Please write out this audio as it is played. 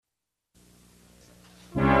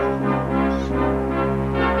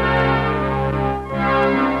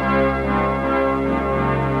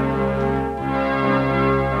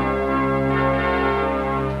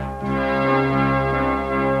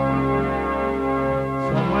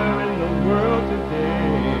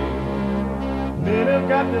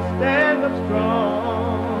got to stand up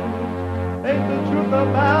strong, face the truth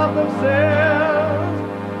about themselves,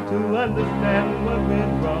 to understand what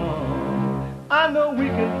went wrong. I know we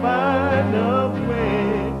can find a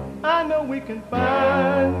way. I know we can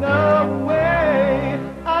find a way.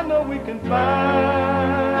 I know we can find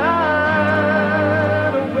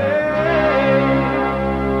a way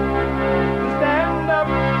to stand up,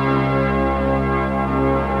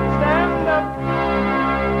 stand up,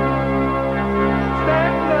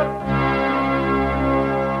 stand up.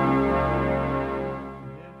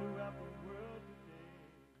 Throughout the world today.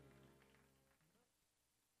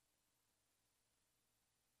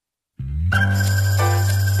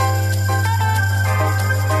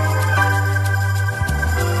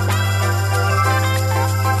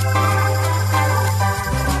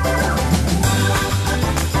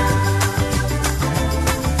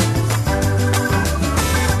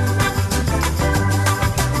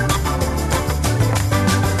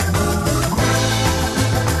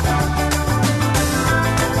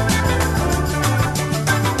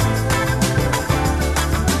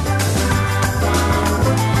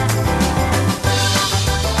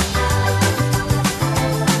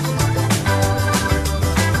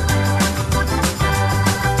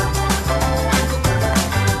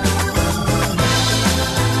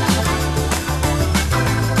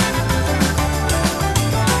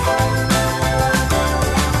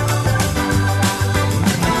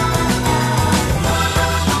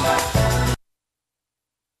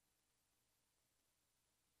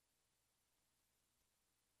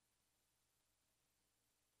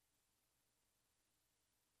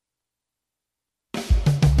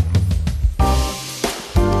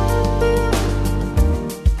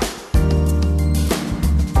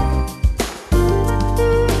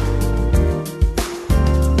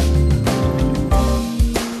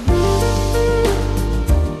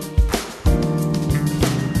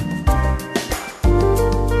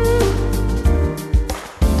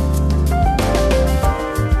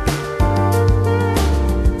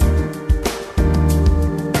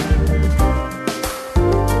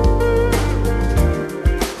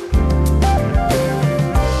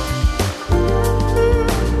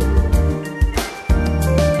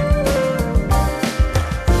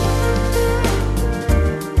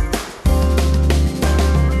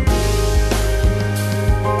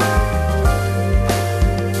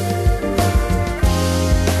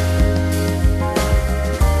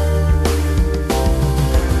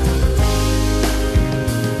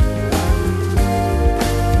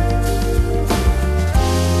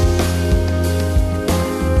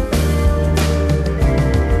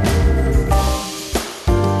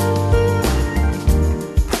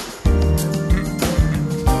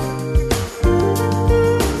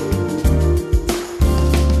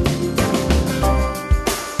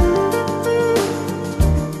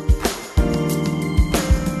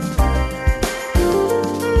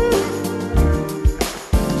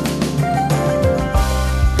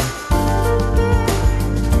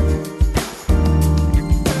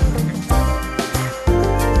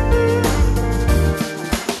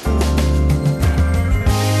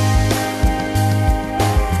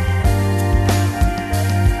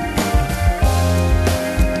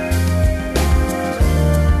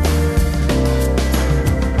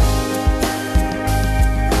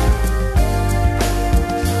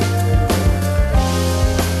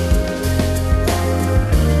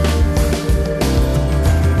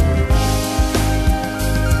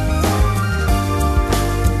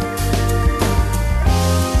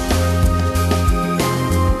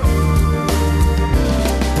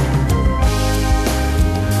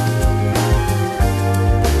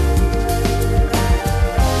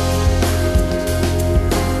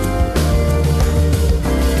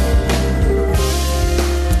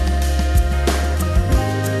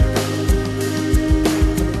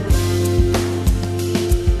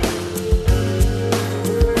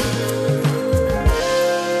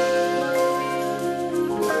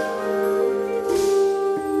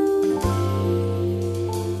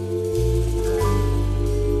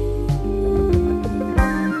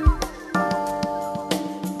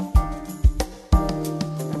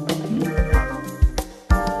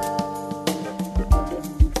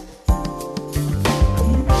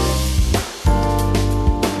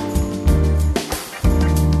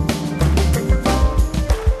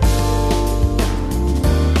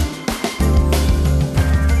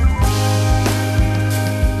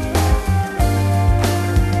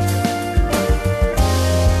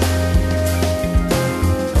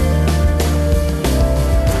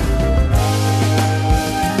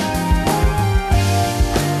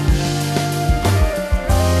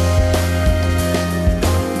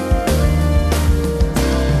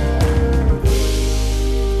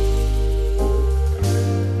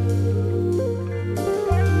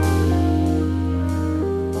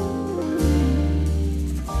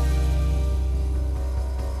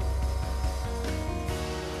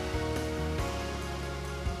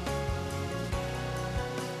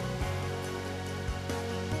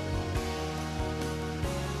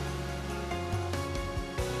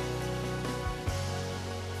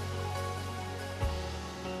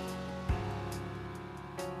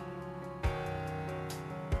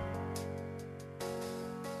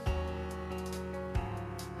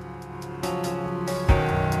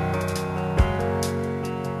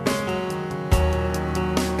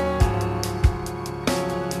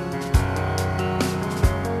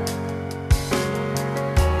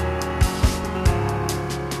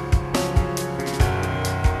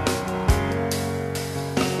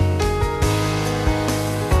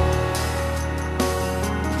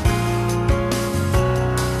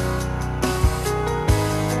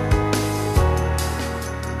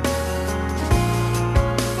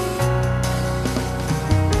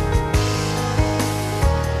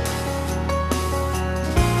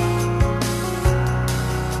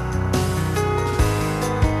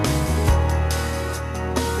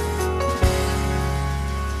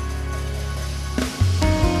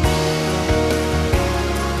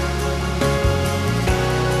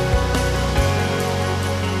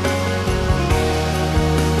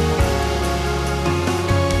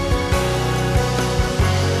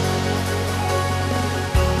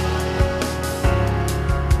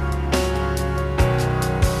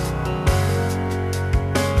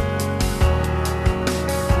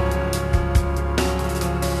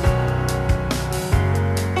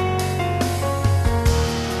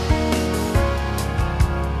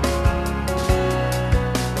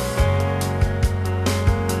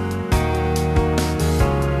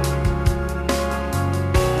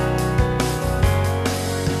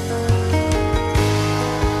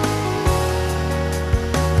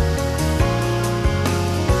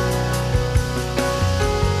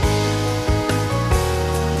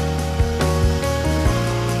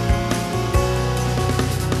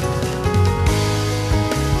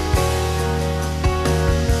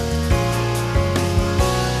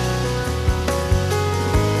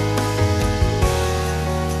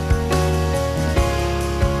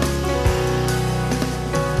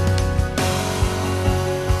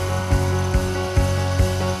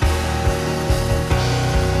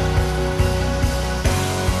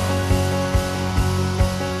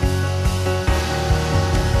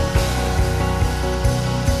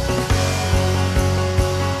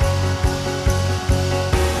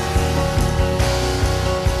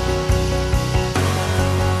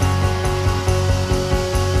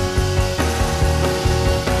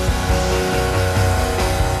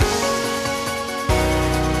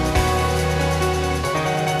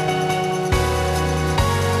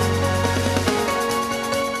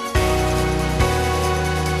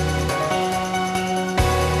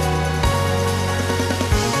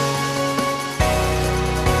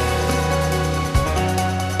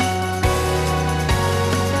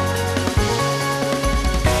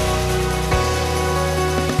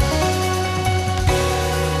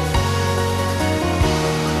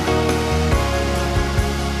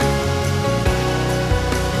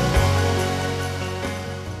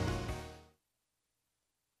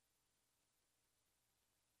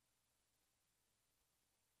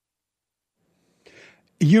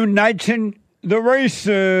 uniting the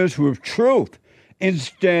races with truth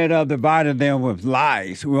instead of dividing them with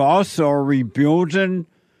lies. We're also rebuilding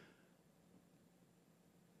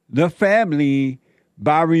the family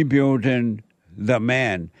by rebuilding the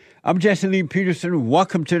man. I'm Jesse Lee Peterson.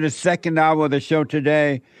 Welcome to the second hour of the show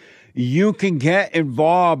today. You can get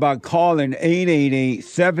involved by calling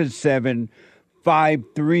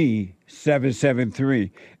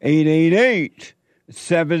 888-77-53773.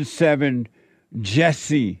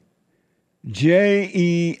 888-77-JESSE.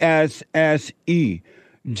 Jesse.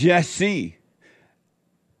 Jesse.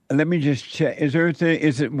 Let me just check.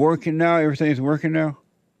 Is it working now? Everything's working now?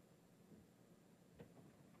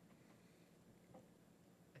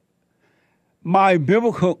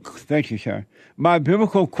 Thank you, Sharon. My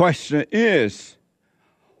biblical question is,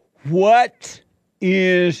 what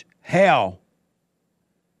is hell?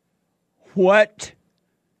 What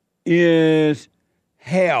is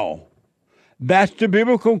hell? That's the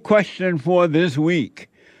biblical question for this week.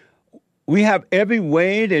 We have every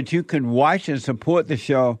way that you can watch and support the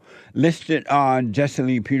show listed on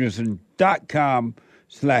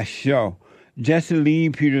JesseLeePeterson.com/show.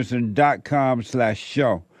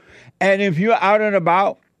 JesseLeePeterson.com/show. And if you're out and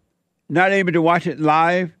about, not able to watch it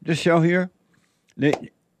live, the show here,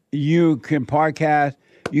 you can podcast.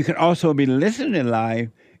 You can also be listening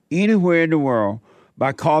live anywhere in the world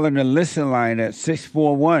by calling the listen line at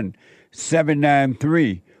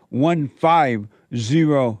 641-793-1500.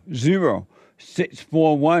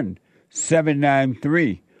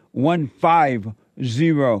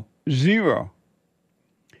 641-793-1500.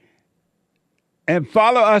 And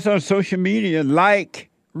follow us on social media,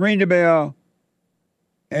 ring the bell,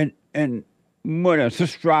 and what else?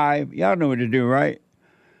 Subscribe. Y'all know what to do, right?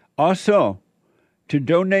 Also, to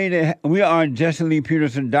donate, we are on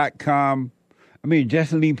JesseLeePeterson.com.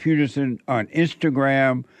 Jesse Lee Peterson on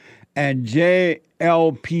Instagram and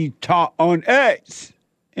JLP Talk on X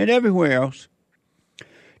and everywhere else.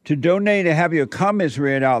 To donate and have your comments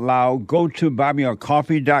read out loud, go to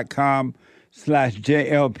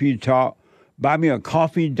buymeacoffee.com/JLP Talk,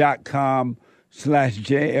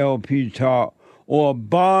 buymeacoffee.com/JLP Talk, or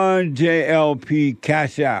Bond JLP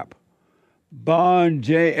Cash App. Bond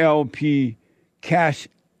JLP Cash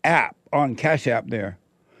App on Cash App there.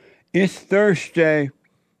 It's Thursday.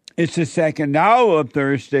 It's the second hour of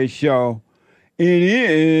Thursday show. It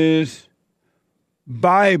is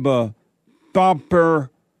Bible Thumper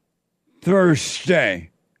Thursday.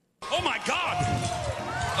 Oh my God!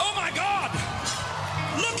 Oh my God!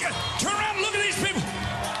 Turn around and look at these people.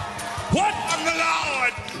 What? From the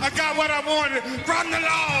Lord. I got what I wanted from the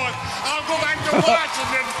Lord. I'll go back to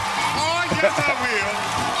Washington. Oh, yes, I will.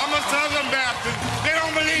 I'm a Southern Baptist. They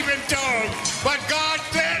don't believe in tongues. But God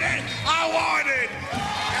said it. I want it.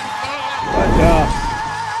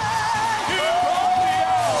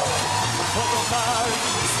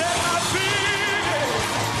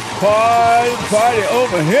 Party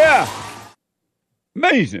over here.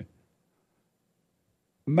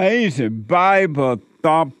 Amazing Bible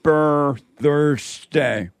Thumper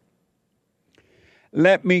Thursday.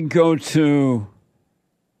 Let me go to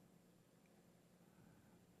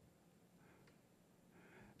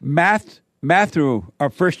Matthew, our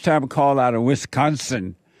first time call out of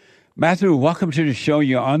Wisconsin. Matthew, welcome to the show.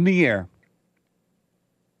 You're on the air.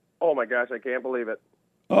 Oh my gosh, I can't believe it.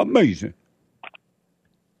 Amazing.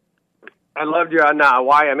 I loved you on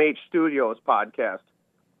YMH Studios podcast.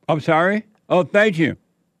 I'm sorry? Oh, thank you.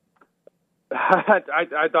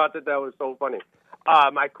 I thought that was so funny.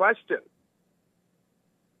 My question.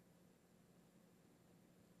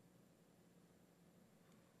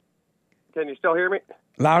 Can you still hear me?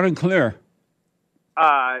 Loud and clear.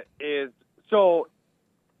 Are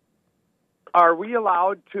we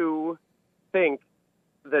allowed to think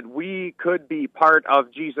that we could be part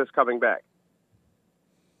of Jesus coming back?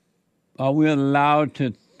 Are we allowed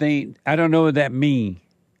to think? I don't know what that means.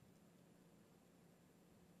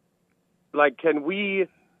 Like, can we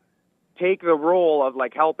take the role of,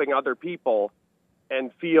 like, helping other people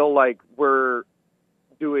and feel like we're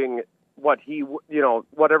doing what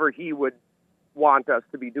whatever he would want us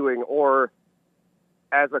to be doing? Or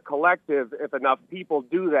as a collective, if enough people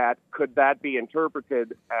do that, could that be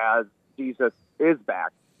interpreted as Jesus is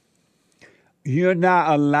back? You're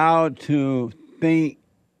not allowed to think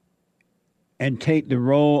and take the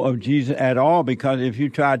role of Jesus at all, because if you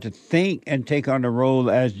tried to think and take on the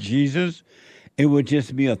role as Jesus, it would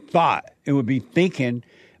just be a thought. It would be thinking,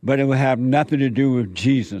 but it would have nothing to do with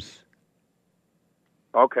Jesus.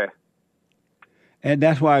 Okay. And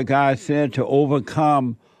that's why God said to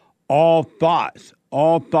overcome all thoughts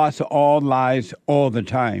are all lies all the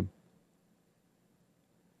time.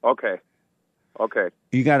 Okay. Okay.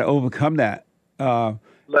 You got to overcome that.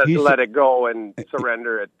 Let it go and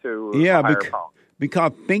surrender it to a higher power.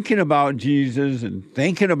 Because thinking about Jesus and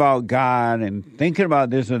thinking about God and thinking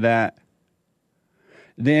about this or that,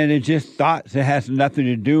 then it's just thoughts that has nothing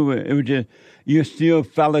to do with it. It was just, you're still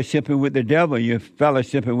fellowshipping with the devil. You're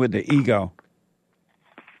fellowshipping with the ego.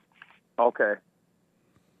 Okay.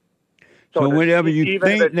 So whenever you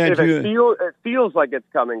think that it feels like it's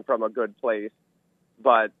coming from a good place,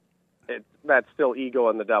 but that's still ego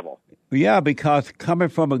and the devil. Yeah, because coming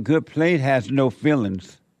from a good place has no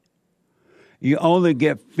feelings. You only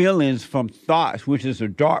get feelings from thoughts, which is a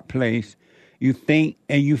dark place. You think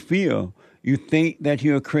and you feel. You think that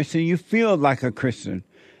you're a Christian, you feel like a Christian.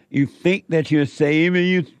 You think that you're saved and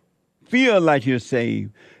you feel like you're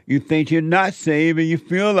saved. You think you're not saved and you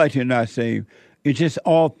feel like you're not saved. It's just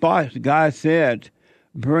all thoughts. God said,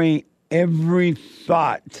 bring every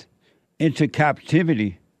thought into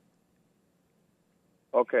captivity.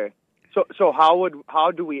 Okay. So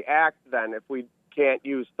how do we act then if we can't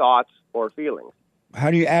use thoughts or feelings? How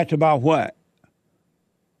do you act about what?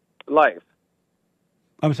 Life.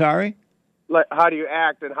 I'm sorry? How do you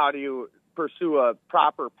act and how do you pursue a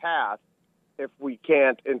proper path if we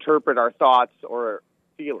can't interpret our thoughts or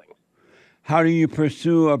feelings? How do you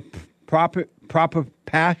pursue a proper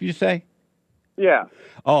path, you say? Yeah.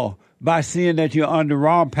 Oh, by seeing that you're on the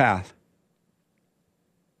wrong path.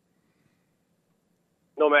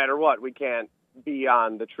 No matter what, we can't be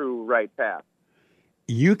on the true right path.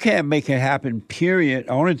 You can't make it happen, period.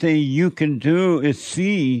 The only thing you can do is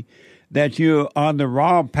see that you're on the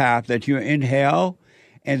wrong path, that you're in hell,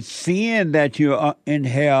 and seeing that you're in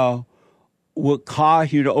hell would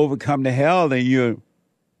cause you to overcome the hell, then you're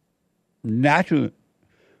natural.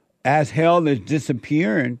 As hell is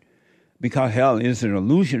disappearing, because hell is an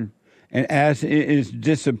illusion, and as it is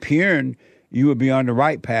disappearing, you will be on the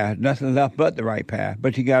right path. Nothing left but the right path.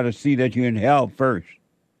 But you got to see that you're in hell first.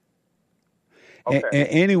 Okay. And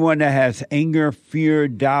anyone that has anger, fear,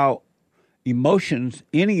 doubt, emotions,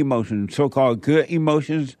 any emotions, so-called good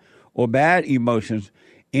emotions or bad emotions,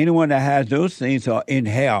 anyone that has those things are in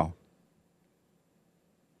hell.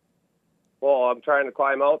 Well, I'm trying to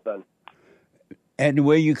climb out then. And the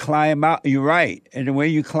way you climb out, you're right. And the way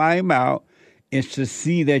you climb out is to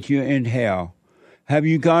see that you're in hell. Have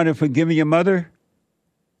you gone and forgiven your mother?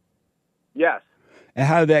 Yes. And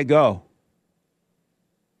how did that go?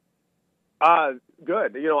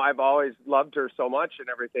 Good. You know, I've always loved her so much and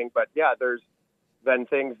everything, but yeah, there's been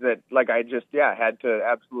things that I just had to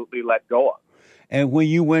absolutely let go of. And when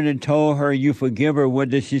you went and told her you forgive her, what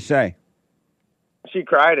did she say? She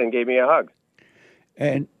cried and gave me a hug.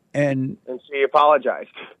 And she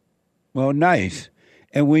apologized. Well, nice.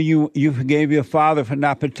 And when you forgave your father for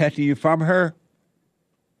not protecting you from her?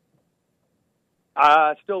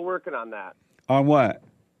 Still working on that. On what?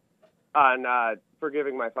 On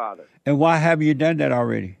forgiving my father. And why have you done that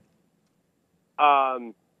already?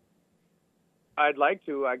 I'd like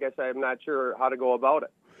to. I guess I'm not sure how to go about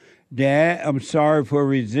it. Dad, I'm sorry for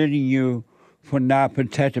resenting you for not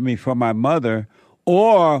protecting me from my mother.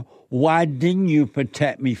 Or why didn't you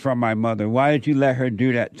protect me from my mother? Why did you let her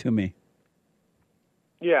do that to me?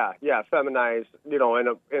 Yeah, feminized,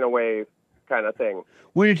 in a way kind of thing.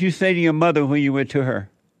 What did you say to your mother when you went to her?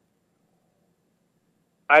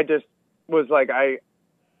 I just was like,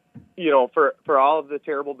 for all of the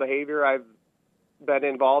terrible behavior I've been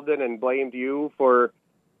involved in and blamed you for,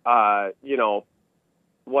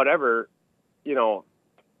 whatever,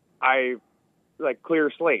 I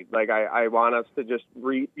clear slate. I want us to just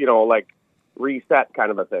reset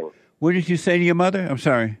kind of a thing. What did you say to your mother? I'm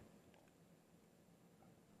sorry.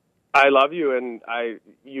 I love you, and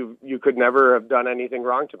you could never have done anything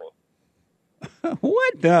wrong to me.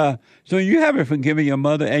 What the? So you haven't forgiven your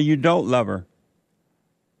mother, and you don't love her.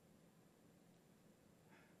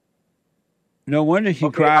 No wonder she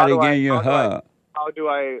cried and gave you a hug. How do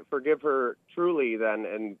I forgive her truly then?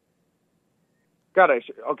 And God,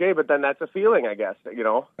 okay, but then that's a feeling, I guess,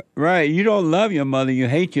 Right. You don't love your mother. You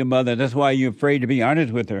hate your mother. That's why you're afraid to be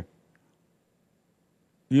honest with her.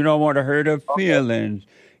 You don't want to hurt her feelings.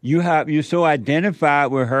 You're so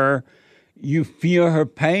identified with her, you feel her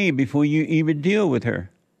pain before you even deal with her.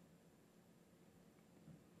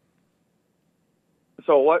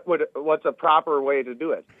 So what's a proper way to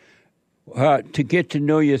do it? To get to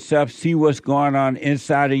know yourself, see what's going on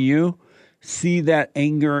inside of you, see that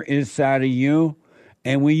anger inside of you,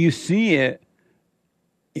 and when you see it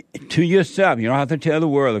to yourself, you don't have to tell the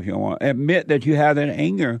world if you don't want. Admit that you have that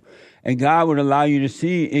anger, and God would allow you to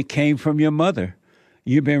see it came from your mother.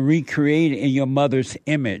 You've been recreated in your mother's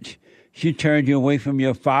image. She turned you away from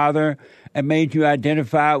your father, and made you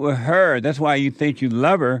identify with her. That's why you think you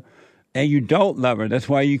love her and you don't love her. That's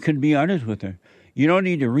why you couldn't be honest with her. You don't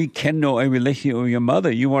need to rekindle a relationship with your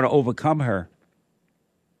mother. You want to overcome her.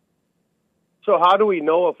 So how do we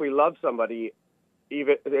know if we love somebody,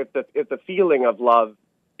 even if the feeling of love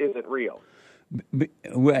isn't real?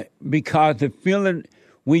 Because the feeling,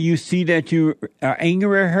 when you see that you are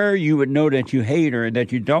angry at her, you would know that you hate her and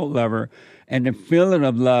that you don't love her. And the feeling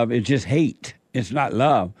of love is just hate. It's not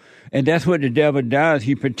love. And that's what the devil does.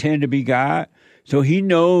 He pretends to be God. So he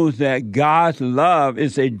knows that God's love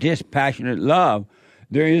is a dispassionate love.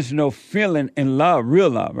 There is no feeling in love, real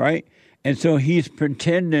love, right? And so he's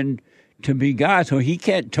pretending to be God. So he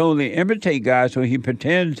can't totally imitate God. So he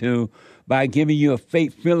pretends to by giving you a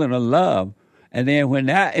fake feeling of love. And then when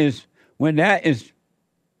that is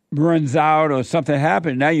runs out or something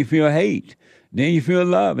happens, now you feel hate. Then you feel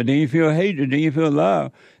love, and then you feel hate, and then you feel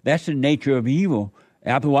love. That's the nature of evil.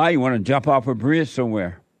 After a while, you want to jump off a bridge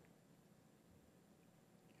somewhere.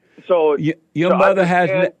 So your mother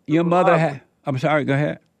has. I'm sorry. Go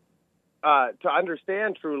ahead. To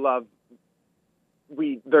understand true love,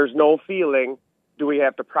 there's no feeling. Do we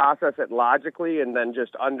have to process it logically and then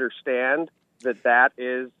just understand that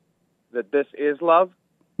this is love?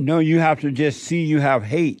 No, you have to just see you have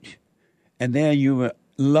hate, and then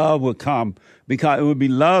love will come, because it would be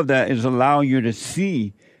love that is allowing you to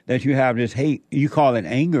see that you have this hate. You call it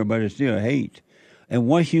anger, but it's still hate. And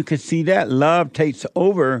once you can see that, love takes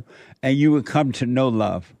over, and you would come to know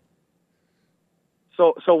love.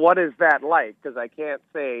 So what is that like? Because I can't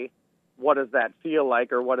say what does that feel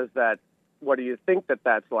like, or what do you think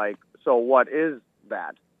that's like? So what is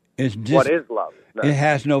that? It's just, what is love? It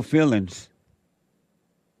has no feelings.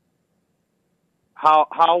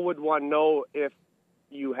 How would one know if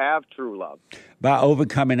you have true love? By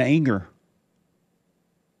overcoming anger.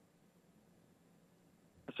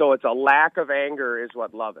 So it's a lack of anger is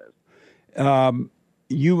what love is.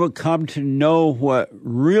 You will come to know what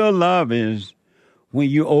real love is when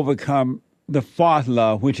you overcome the false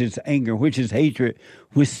love, which is anger, which is hatred,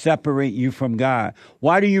 which separate you from God.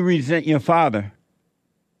 Why do you resent your father?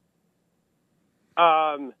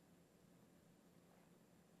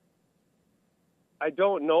 I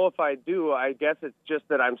don't know if I do. I guess it's just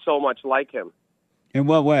that I'm so much like him. In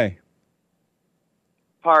what way?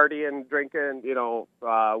 Partying, drinking,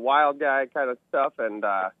 wild guy kind of stuff. And,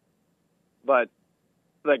 but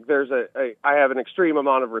like I have an extreme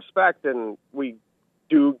amount of respect, and we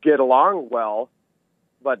do get along well,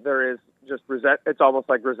 but there is just it's almost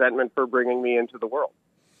like resentment for bringing me into the world.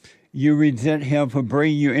 You resent him for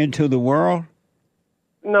bringing you into the world?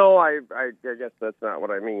 No, I guess that's not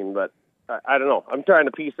what I mean, but I don't know. I'm trying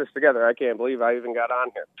to piece this together. I can't believe I even got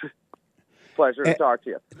on here. Pleasure to talk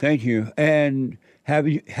to you. Thank you. And have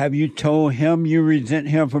you told him you resent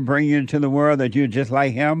him for bringing you into the world, that you're just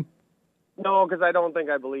like him? No, because I don't think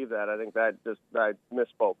I believe that. I think that I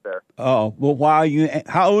misspoke there. Oh, well,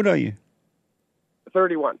 how old are you?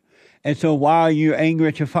 31. And so why are you angry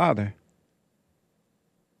at your father?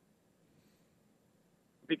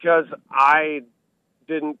 Because I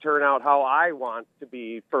didn't turn out how I want to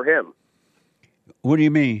be for him. What do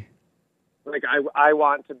you mean? Like, I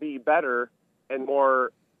want to be better and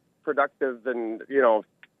more productive than,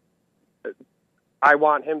 I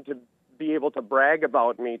want him to be able to brag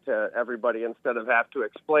about me to everybody instead of have to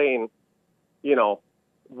explain,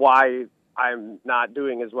 why I'm not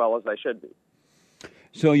doing as well as I should be.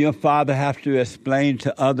 So your father has to explain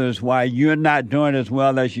to others why you're not doing as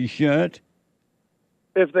well as you should?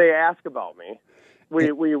 If they ask about me.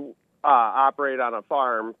 We operate on a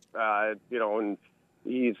farm, and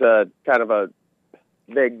he's kind of a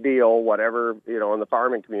big deal, whatever, in the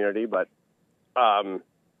farming community. But, I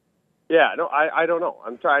don't know.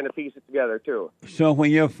 I'm trying to piece it together, too. So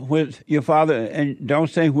when your father, and don't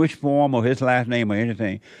say which form or his last name or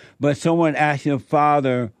anything, but someone asks your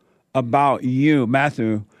father about you,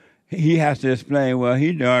 Matthew, he has to explain, well,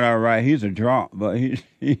 he's doing all right. He's a drunk, but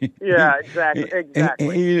yeah, exactly.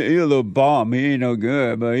 He's a little bum. He ain't no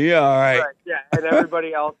good, but he's all right. Right, yeah, and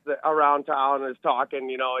everybody else around town is talking,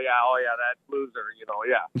 that loser,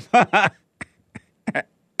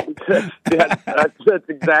 that's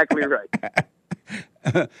exactly right.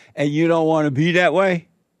 And you don't want to be that way?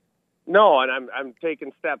 No, and I'm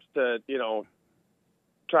taking steps to,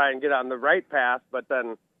 try and get on the right path, but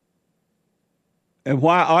then... And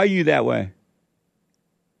why are you that way?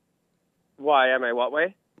 Why am I what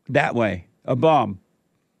way? That way. A bum.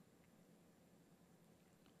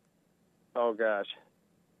 Oh, gosh.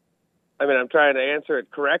 I mean, I'm trying to answer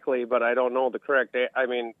it correctly, but I don't know the correct...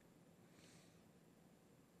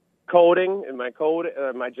 coding and my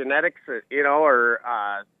genetics,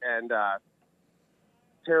 and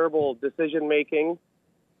terrible decision making,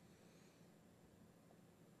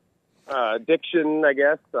 addiction, I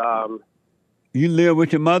guess. You live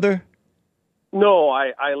with your mother? No,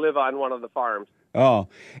 I live on one of the farms. Oh,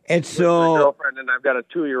 and With so my girlfriend, and I've got a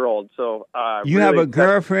 2-year-old. So you have a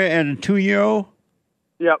girlfriend and a 2-year-old?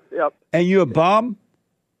 Yep. And you a bum?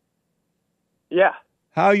 Yeah.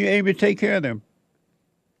 How are you able to take care of them?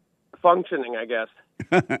 Functioning, I guess.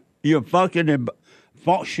 You're a functioning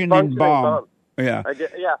bum. Yeah. I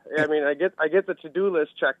get the to-do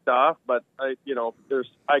list checked off, but I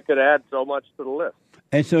could add so much to the list.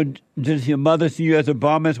 And so, does your mother see you as a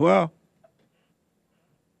bum as well?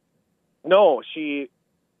 No, she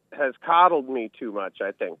has coddled me too much,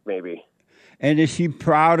 I think, maybe. And is she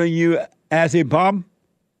proud of you as a bum?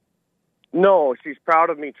 No, she's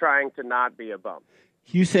proud of me trying to not be a bum.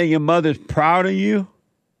 You say your mother's proud of you?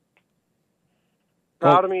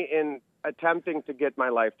 Proud of me in attempting to get my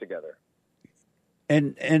life together.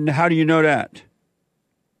 And how do you know that?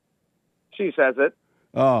 She says it.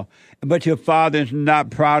 Oh, but your father's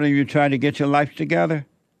not proud of you trying to get your life together?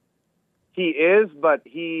 He is, but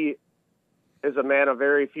he is a man of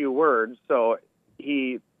very few words, so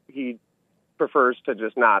he prefers to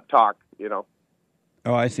just not talk,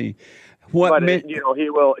 Oh, I see.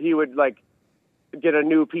 He would like get a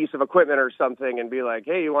new piece of equipment or something and be like,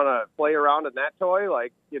 "Hey, you want to play around in that toy?"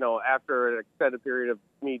 Like, after an extended period of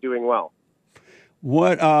me doing well.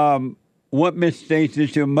 What mistakes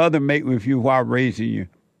did your mother make with you while raising you?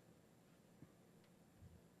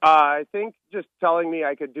 I think just telling me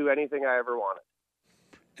I could do anything I ever wanted.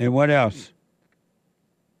 And what else?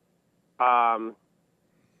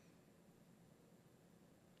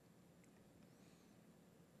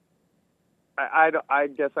 I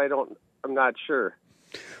guess I'm not sure.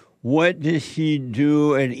 What did she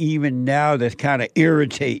do, and even now, that's kind of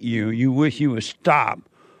irritate you? You wish you would stop,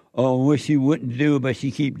 or wish you wouldn't do, but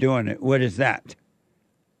she keep doing it. What is that?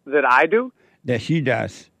 That I do? That she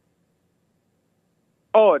does.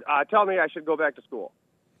 Oh, tell me I should go back to school.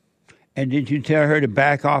 And did you tell her to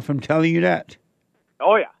back off from telling you that?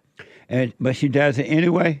 Oh, yeah. But she does it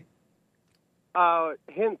anyway?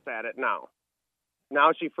 Hints at it now.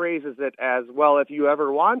 Now she phrases it as, well, if you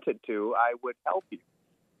ever wanted to, I would help you.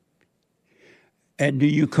 And do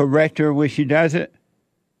you correct her when she does it?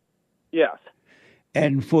 Yes.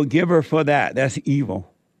 And forgive her for that. That's evil.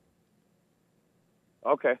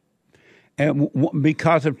 Okay. And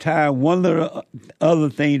because of time, one little other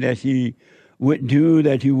thing that she would do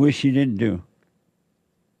that you wish she didn't do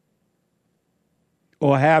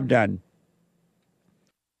or have done.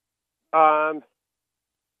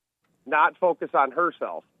 Not focus on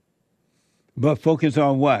herself. But focus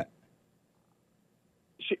on what?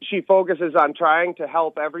 She focuses on trying to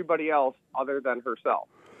help everybody else other than herself.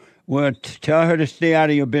 Well, tell her to stay out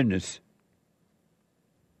of your business.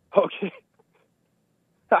 Okay.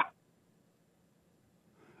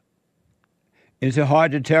 Is it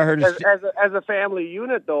hard to tell her to as a family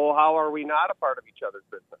unit, though, how are we not a part of each other's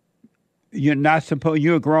business? You're not supposed.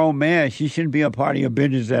 You're a grown man. She shouldn't be a part of your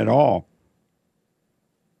business at all.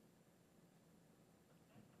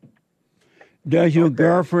 Does your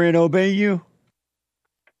girlfriend obey you?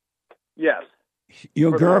 Yes.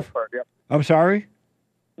 Your girlfriend? Yep. I'm sorry?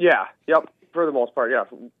 Yeah. Yep. For the most part, yeah.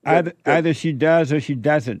 Either she does or she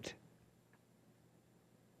doesn't.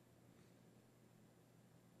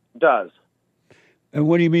 Does. And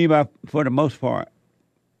what do you mean by for the most part?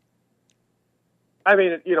 I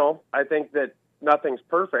mean, I think that nothing's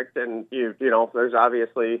perfect, and there's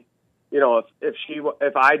obviously,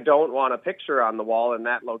 if I don't want a picture on the wall in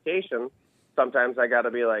that location, sometimes I got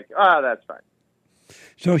to be like, that's fine.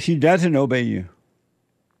 So she doesn't obey you.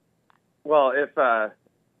 Well, if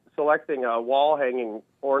selecting a wall hanging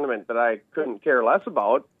ornament that I couldn't care less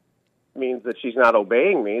about means that she's not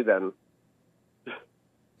obeying me, then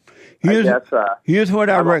here's what Here's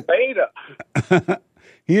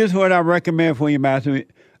what I recommend for you, Matthew.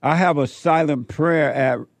 I have a silent prayer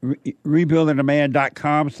at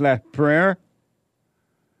rebuildingaman.com/prayer.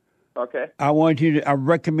 Okay. I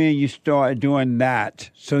recommend you start doing that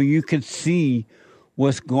so you can see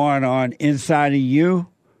what's going on inside of you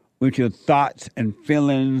with your thoughts and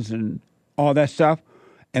feelings and all that stuff.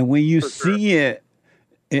 And when you see it,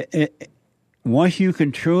 once you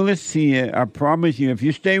can truly see it, I promise you, if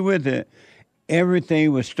you stay with it,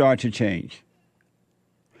 everything will start to change.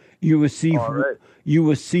 You will see. Right. You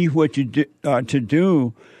will see what you do, to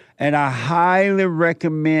do, and I highly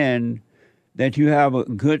recommend that you have a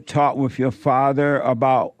good talk with your father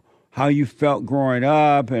about how you felt growing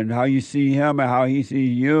up and how you see him and how he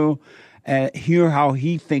sees you, and hear how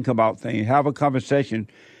he think about things. Have a conversation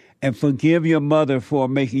and forgive your mother for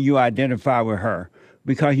making you identify with her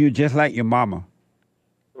because you're just like your mama.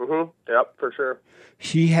 Mm-hmm. Yep, for sure.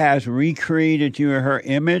 She has recreated you in her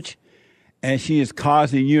image, and she is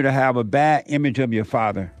causing you to have a bad image of your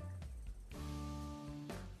father.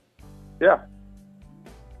 Yeah.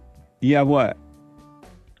 Yeah, what?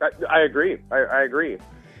 I agree. I agree.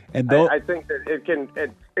 And I think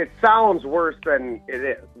that it sounds worse than it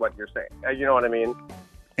is, what you're saying. You know what I mean?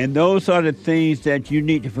 And those are the things that you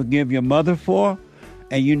need to forgive your mother for,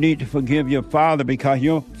 and you need to forgive your father because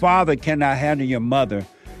your father cannot handle your mother.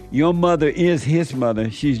 Your mother is his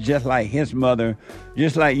mother. She's just like his mother,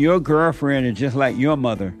 just like your girlfriend is just like your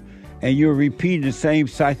mother. And you're repeating the same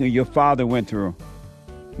cycle your father went through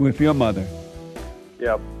with your mother.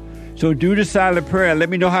 Yep. So do the silent prayer. Let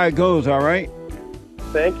me know how it goes, all right?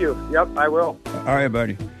 Thank you. Yep, I will. All right,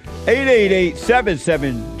 buddy.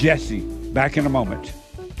 888-77-JESSE. Back in a moment.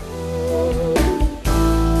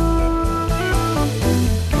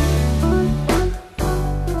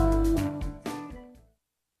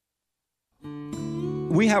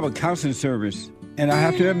 We have a counseling service, and I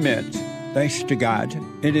have to admit, thanks to God,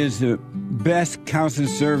 it is the best counseling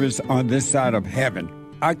service on this side of heaven.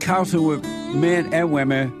 I counsel with men and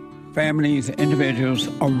women, families, individuals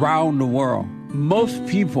around the world. Most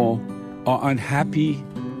people are unhappy,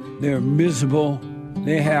 they're miserable,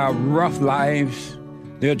 they have rough lives,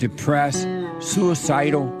 they're depressed,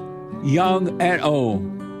 suicidal, young and old,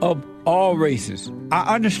 of all races.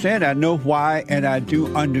 I understand, I know why, and I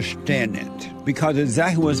do understand it. Because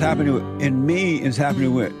exactly what's happening in me is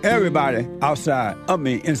happening with everybody outside of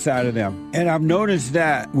me, inside of them. And I've noticed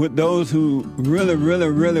that with those who really, really,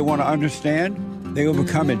 really want to understand, they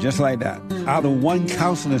overcome it just like that, out of one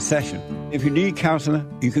counseling session. If you need counseling,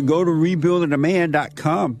 you can go to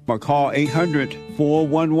rebuildingaman.com or call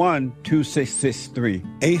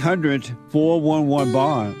 800-411-2663.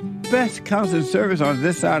 800-411-BOND. Best counseling service on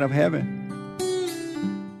this side of heaven.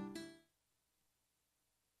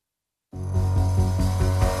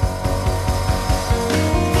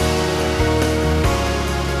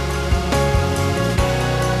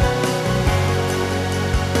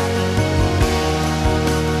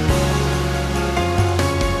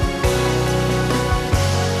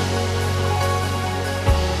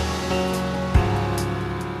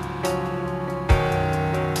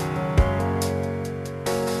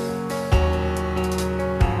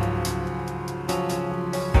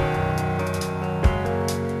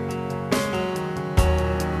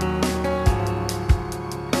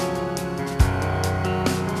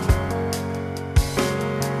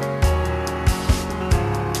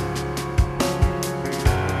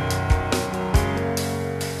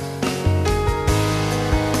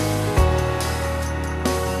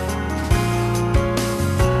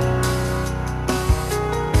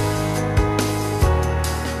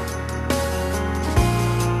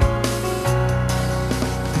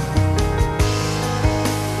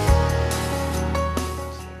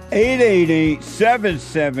 Eight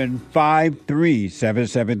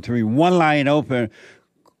 888-7753-773. One line open.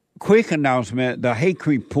 Quick announcement. The HAKE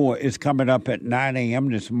report is coming up at 9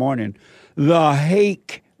 a.m. this morning.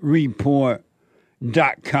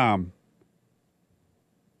 TheHakeReport.com.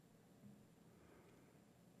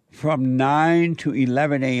 From 9 to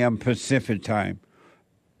 11 a.m. Pacific time.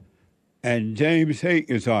 And James HAKE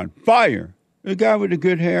is on fire. The guy with the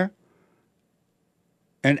good hair.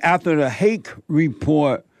 And after the HAKE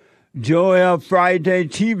report, Joel Friday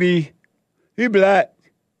TV, he black.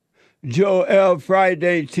 Joel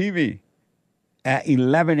Friday TV at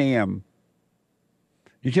 11 a.m.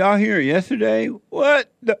 Did y'all hear it yesterday? What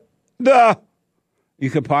the? You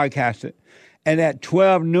can podcast it. And at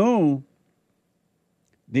 12 noon,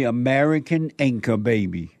 the American Anchor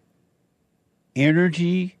Baby.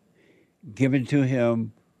 Energy given to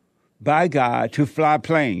him by God to fly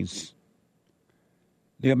planes.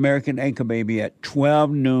 The American Anchor Baby at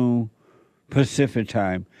 12 noon Pacific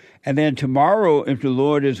time. And then tomorrow, if the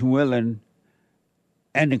Lord is willing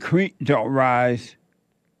and the creek don't rise,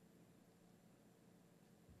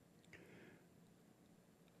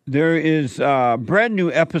 there is a brand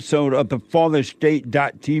new episode of the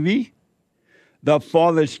FallenState.tv. The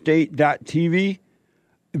FallenState.tv.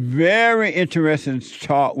 Very interesting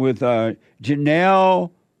talk with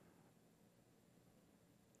Janelle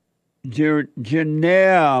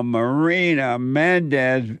Marina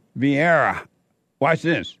Mendez Vieira. Watch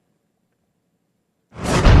this.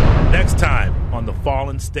 Next time on The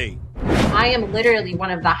Fallen State. I am literally one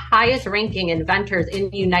of the highest ranking inventors in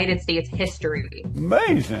United States history.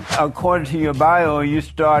 Amazing. According to your bio, you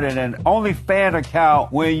started an OnlyFans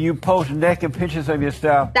account where you post naked pictures of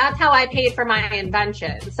yourself. That's how I paid for my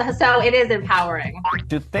inventions. So it is empowering.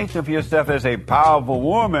 To think of yourself as a powerful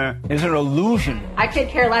woman is an illusion. I could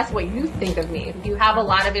care less what you think of me. If you have a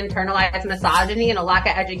lot of internalized misogyny and a lack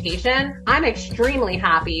of education, I'm extremely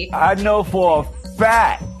happy. I know for a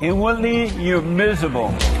fact, inwardly, you're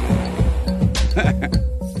miserable.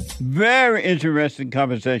 Very interesting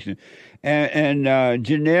conversation. And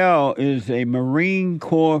Janelle is a Marine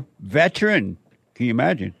Corps veteran. Can you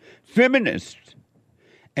imagine? Feminist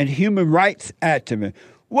and human rights activist.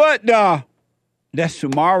 What the? That's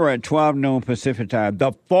tomorrow at 12 noon Pacific time.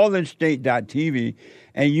 TheFallenState.tv.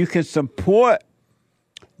 And you can support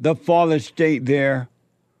The Fallen State there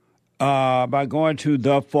by going to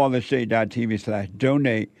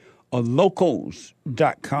TheFallenState.tv/donate or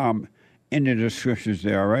locals.com in the descriptions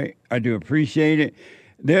there, all right? I do appreciate it.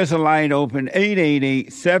 There's a line open,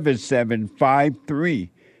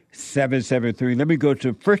 888-7753-773. Let me go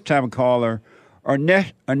to first-time caller,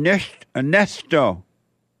 Ernesto.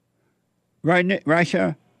 Right,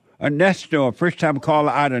 Raisha? Ernesto, a first-time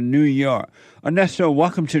caller out of New York. Ernesto,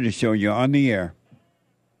 welcome to the show. You're on the air.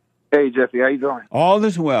 Hey, Jesse, how you doing? All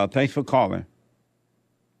is well. Thanks for calling.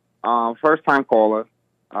 First-time caller,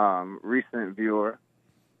 recent viewer.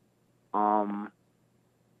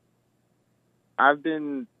 I've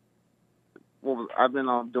been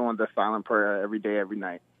doing the silent prayer every day, every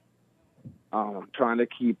night. Trying to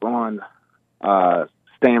keep on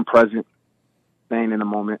staying present, staying in the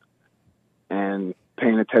moment, and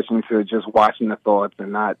paying attention to just watching the thoughts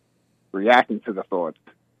and not reacting to the thoughts.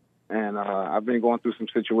 And I've been going through some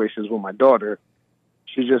situations with my daughter.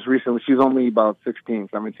 She's only about 16,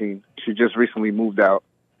 17. She just recently moved out.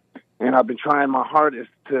 And I've been trying my hardest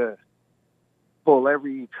to pull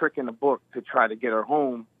every trick in the book to try to get her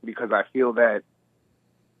home because I feel that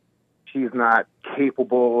she's not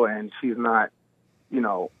capable and she's not,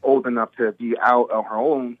 old enough to be out on her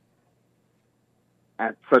own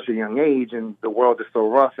at such a young age, and the world is so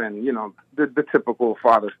rough and, the typical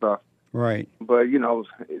father stuff. Right. But, and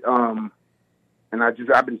I've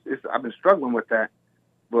been struggling with that.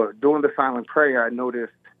 But doing the silent prayer, I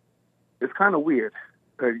noticed it's kind of weird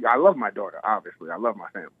because I love my daughter, obviously. I love my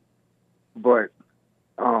family. But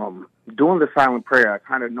doing the silent prayer, I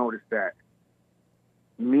kind of noticed that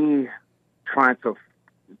me trying to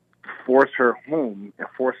force her home and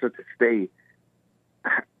force her to stay,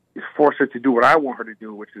 force her to do what I want her to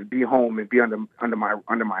do, which is be home and be under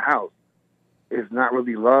my house, is not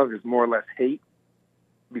really love. It's more or less hate.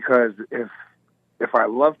 Because if I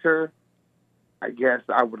loved her, I guess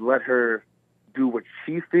I would let her do what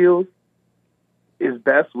she feels is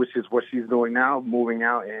best, which is what she's doing now, moving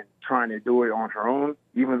out and trying to do it on her own,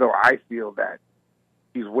 even though I feel that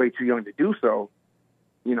she's way too young to do so.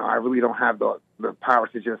 I really don't have the power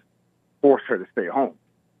to just force her to stay home.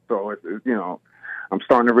 So, I'm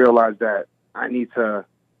starting to realize that I need to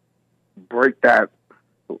break that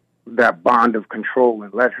bond of control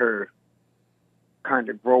and let her kind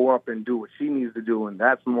of grow up and do what she needs to do. And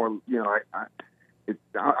that's more,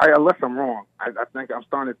 unless I'm wrong, I think I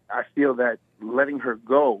feel that letting her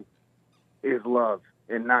go is love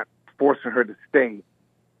and not forcing her to stay,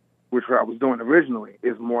 which I was doing originally,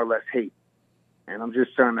 is more or less hate. And I'm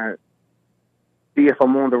just trying to see if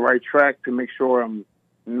I'm on the right track to make sure I'm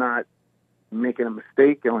not making a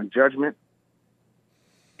mistake on judgment.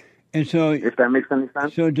 And so, if that makes any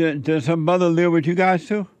sense. So does her mother live with you guys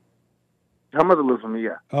too? Her mother lives with me,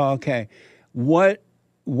 yeah. Oh, okay. Why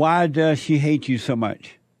does she hate you so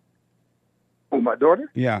much? Oh, my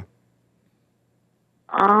daughter? Yeah.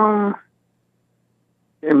 And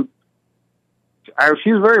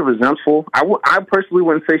she's very resentful. I personally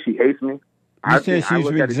wouldn't say she hates me. You said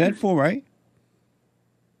she's resentful, right?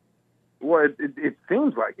 Well, it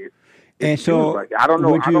seems like it. And so, like it. I don't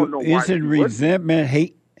know. I don't know why. Is it resentment,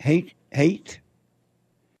 hate?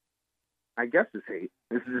 I guess it's hate.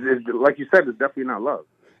 It's like you said, it's definitely not love.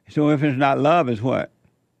 So if it's not love, it's what?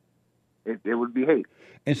 It would be hate.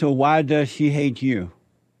 And so why does she hate you?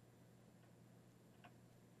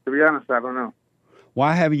 To be honest, I don't know.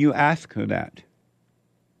 Why haven't you asked her that?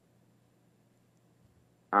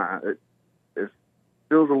 It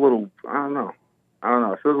feels a little, I don't know.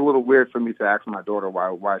 It feels a little weird for me to ask my daughter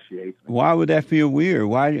why she hates me. Why would that feel weird?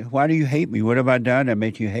 Why do you hate me? What have I done that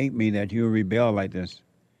makes you hate me, that you rebel like this?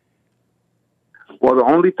 Well, the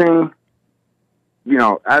only thing,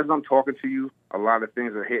 as I'm talking to you, a lot of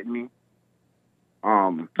things are hitting me.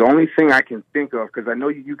 The only thing I can think of, because I know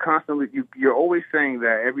you constantly, you're always saying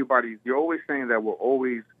that we're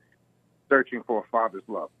always searching for a father's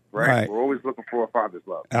love, right? Right. We're always looking for a father's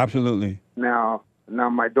love. Absolutely. Now,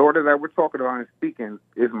 my daughter that we're talking about and speaking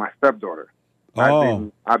is my stepdaughter.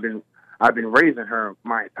 Oh. I've been raising her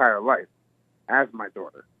my entire life as my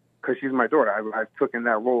daughter because she's my daughter. I took in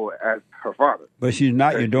that role as her father. But she's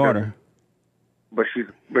not your daughter. But she's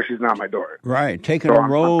not my daughter. Right. Taking a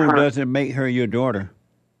role doesn't make her your daughter.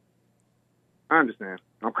 I understand.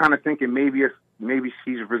 I'm kind of thinking maybe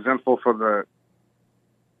she's resentful for the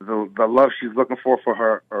love she's looking for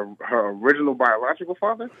her original biological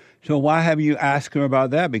father. So why have you asked her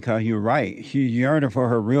about that? Because you're right. She's yearning for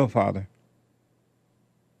her real father.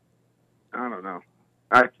 I don't know.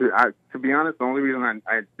 To be honest, the only reason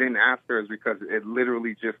I didn't ask her is because it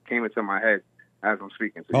literally just came into my head as I'm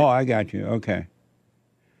speaking to you. Oh, I got you. Okay.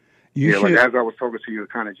 Like as I was talking to you, it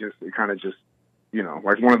kind of just,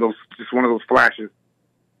 like one of those flashes.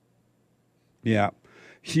 Yeah.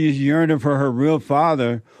 She's yearning for her real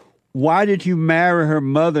father. Why did you marry her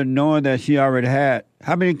mother knowing that she already had?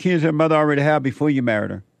 How many kids her mother already had before you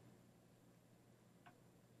married her?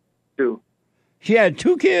 2. She had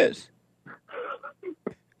 2 kids?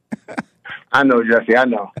 I know, Jesse. I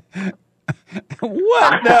know.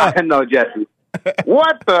 What the? I know, Jesse.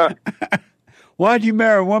 What the? Why'd you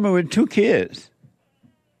marry a woman with 2 kids?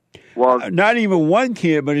 Well, not even 1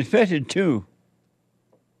 kid, but especially 2.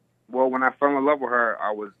 Well, when I fell in love with her,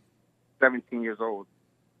 I was 17 years old.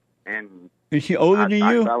 And is she older than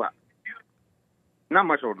you? Not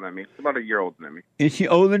much older than me. She's about a year older than me. Is she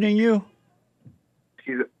older than you?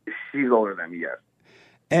 She's older than me, yes.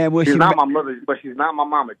 And was she's not my mother, but she's not my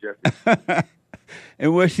mama, Jesse.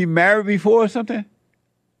 And was she married before or something?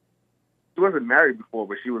 She wasn't married before,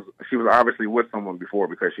 but she was obviously with someone before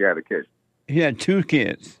because she had a kid. She had 2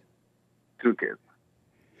 kids. 2 kids.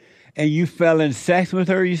 And you fell in sex with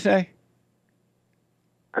her, you say?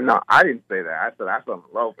 No, I didn't say that. I said I fell in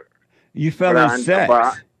love with her. You fell in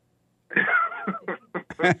sex.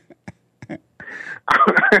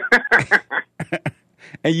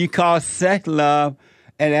 And you call sex love,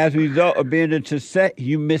 and as a result of being into sex,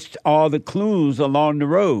 you missed all the clues along the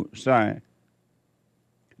road, son.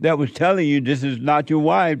 That was telling you this is not your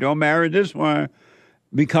wife. Don't marry this one.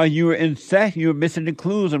 Because you were in sex, you were missing the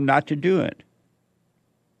clues of not to do it.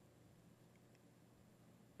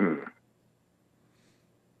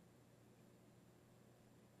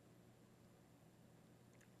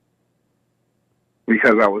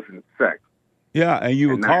 Because I was in sex. Yeah, and you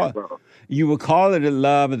would call it a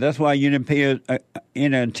love, and that's why you didn't pay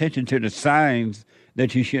any attention to the signs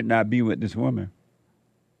that you should not be with this woman.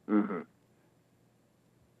 Mm-hmm.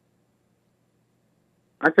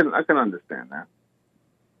 I can understand that.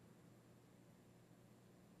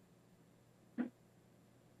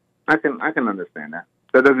 I can understand that.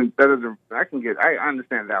 I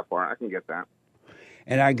understand that part. I can get that.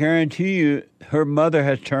 And I guarantee you, her mother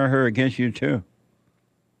has turned her against you too.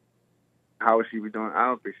 How would she be doing? I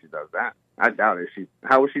don't think she does that. I doubt it.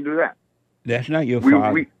 How would she do that? That's not your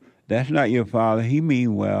father. That's not your father. He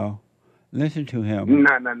mean well. Listen to him.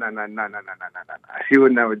 No. She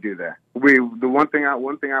would never do that. The one thing I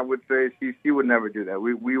would say is she would never do that.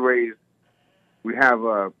 We have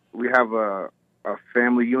a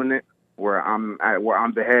family unit where I'm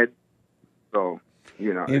the head. So,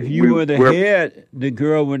 if you were the head, the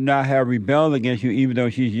girl would not have rebelled against you, even though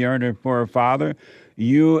she's yearning for her father.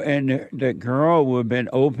 You and the girl would have been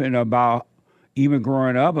open about, even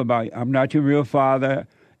growing up, about, I'm not your real father.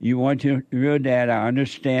 You want your real dad. I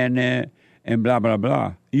understand that, and blah, blah,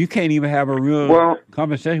 blah. You can't even have a real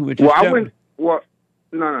conversation with your stepmother. No.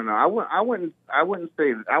 I wouldn't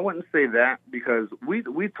say that because we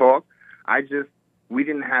talk. We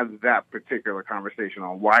didn't have that particular conversation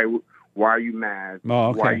on why are you mad? Oh,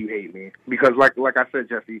 okay. Why you hate me? Because like I said,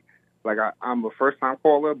 Jesse, I'm a first time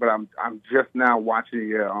caller, but I'm just now watching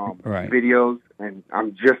your videos, and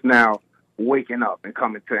I'm just now waking up and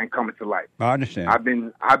coming to life. I understand. I've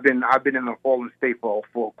been in a fallen state for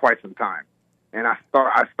quite some time, and I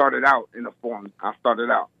started out in the fallen.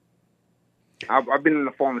 I've been in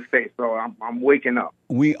the fallen state, so I'm waking up.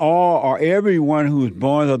 We all are. Everyone who's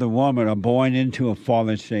born of the woman are born into a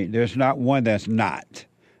fallen state. There's not one that's not.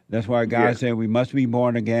 That's why God said we must be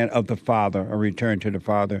born again of the Father, or return to the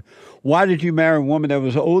Father. Why did you marry a woman that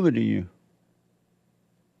was older than you?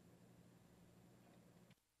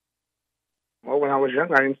 Well, when I was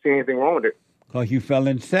young, I didn't see anything wrong with it. Because you fell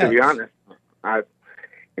in sex. To be honest, I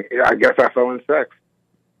guess I fell in sex.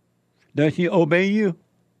 Does she obey you?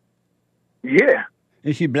 Yeah.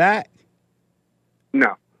 Is she black?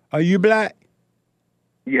 No. Are you black?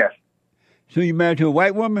 Yes. So you married to a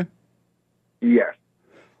white woman? Yes.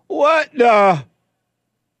 What the?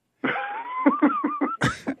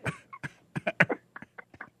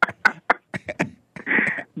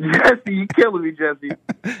 Jesse, you killing me, Jesse.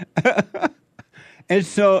 And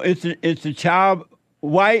so it's a child,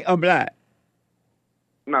 white or black?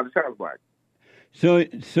 No, the child's black. So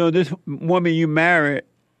this woman you married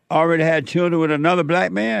already had children with another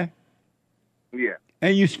black man? Yeah.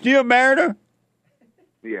 And you still married her?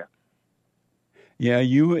 Yeah. Yeah,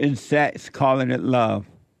 you in sex calling it love.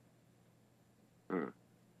 Mm.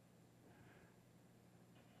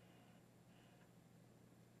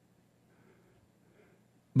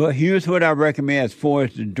 But here's what I recommend as far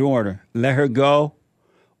as the daughter. Let her go.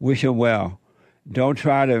 Wish her well. Don't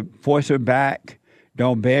try to force her back.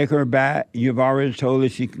 Don't beg her back. You've already told her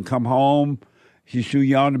she can come home. She's too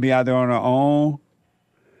young to be out there on her own.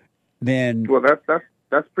 Then, well,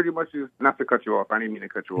 that's pretty much, not to cut you off. I didn't mean to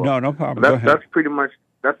cut you off. No problem. Go ahead. That's pretty much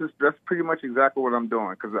exactly what I'm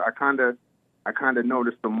doing, because I kind of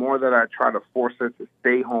noticed the more that I try to force her to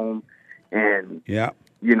stay home and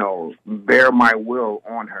bear my will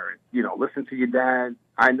on her. Listen to your dad.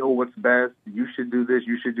 I know what's best. You should do this.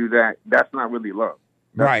 You should do that. That's not really love.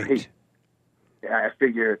 That's right. hate. I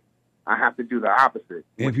figure I have to do the opposite.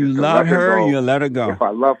 If you love her, you let her go. If I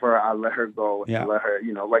love her, I let her go. Yeah. Let her,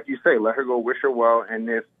 like you say, let her go. Wish her well. And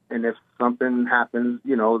if something happens,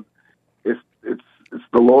 it's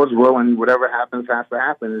the Lord's will, and whatever happens has to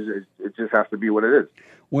happen. It just has to be what it is.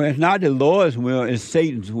 Well, it's not the Lord's will; it's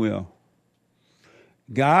Satan's will.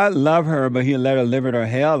 God love her, but He'll let her live in her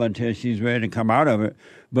hell until she's ready to come out of it.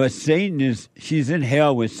 But she's in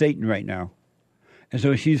hell with Satan right now. And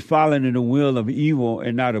so she's following the will of evil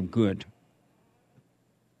and not of good.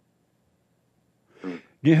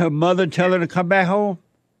 Did her mother tell her to come back home?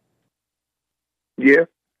 Yeah.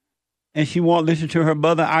 And she won't listen to her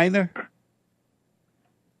mother either?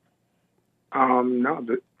 No,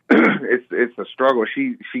 it's a struggle.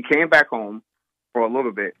 She came back home for a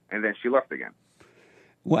little bit, and then she left again.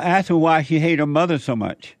 Well, ask her why she hated her mother so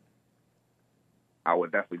much. I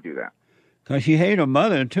would definitely do that. Because she hated her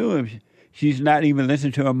mother, too. If she's not even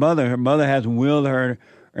listening to her mother. Her mother has willed her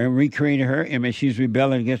and recreated her image. She's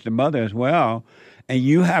rebelling against the mother as well. And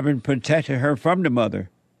you haven't protected her from the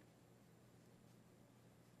mother.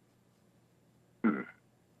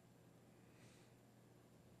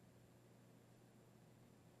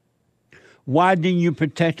 Why didn't you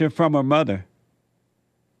protect her from her mother?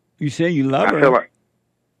 You say you love her. Feel like,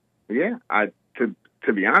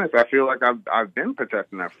 to be honest, I feel like I've been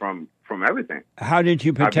protecting her from everything. How did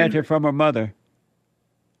you protect her from her mother?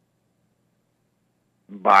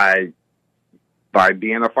 By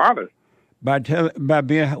being a father. By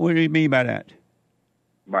being. What do you mean by that?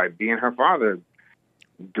 By being her father,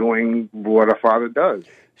 doing what a father does.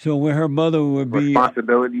 So where her mother would be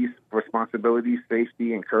responsibilities,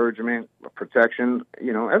 safety, encouragement, protection,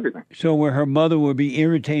 everything. So where her mother would be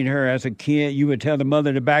irritating her as a kid, you would tell the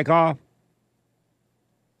mother to back off?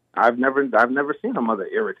 I've never seen her mother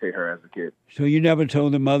irritate her as a kid. So you never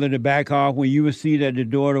told the mother to back off when you would see that the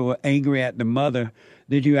daughter was angry at the mother.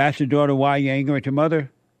 Did you ask the daughter why you're angry at your mother?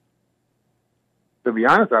 To be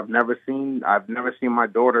honest, I've never seen my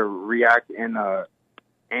daughter react in a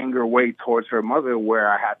anger way towards her mother where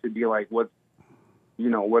I have to be like, what's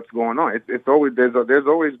going on? It's always there's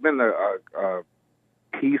always been a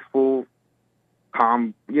peaceful,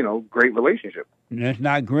 calm, great relationship. And that's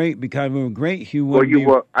not great, because if it were great, she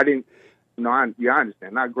would. I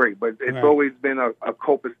understand, not great, but it's right. Always been a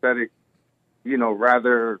copacetic, it's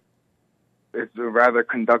a rather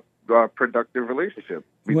productive relationship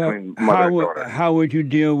between mother and daughter. How would you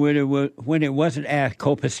deal with it when it wasn't as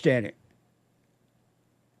copacetic?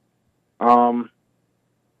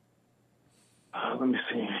 Let me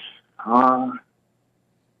see.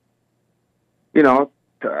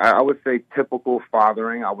 I would say typical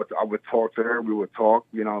fathering. I would talk to her. We would talk.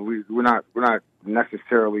 We're not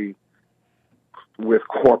necessarily with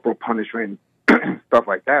corporal punishment stuff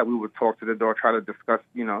like that. We would talk to the daughter, try to discuss,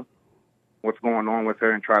 what's going on with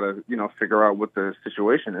her, and try to, figure out what the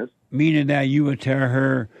situation is. Meaning that you would tell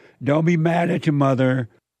her, "Don't be mad at your mother.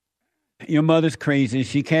 Your mother's crazy.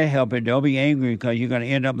 She can't help it. Don't be angry, because you're going to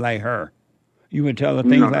end up like her." You would tell her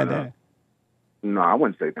things like that? No, I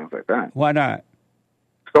wouldn't say things like that. Why not?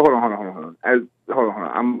 So hold on. Hold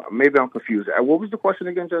on. I'm confused. What was the question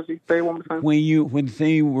again, Jesse? Say it one more time. When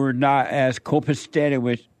things were not as copacetic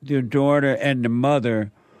with the daughter and the mother,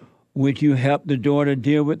 would you help the daughter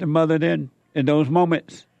deal with the mother then in those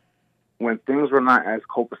moments? When things were not as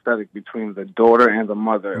copacetic between the daughter and the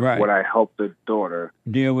mother, right. Would I help the daughter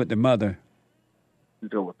deal with the mother?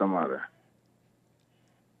 Deal with the mother.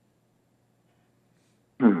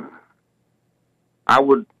 I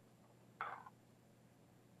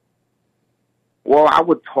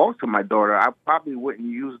would talk to my daughter. I probably wouldn't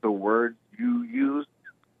use the words you used,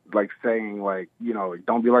 like saying like, you know,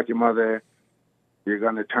 don't be like your mother. You're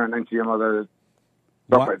gonna turn into your mother.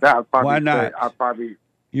 Stuff like that. Why not?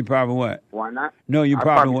 You probably what? Why not? No, you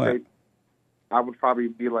probably what? I would probably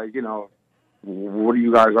be like, you know, what are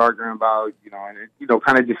you guys arguing about? You know, and it, you know,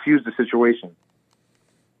 kind of diffuse the situation.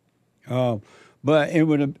 But it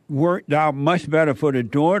would have worked out much better for the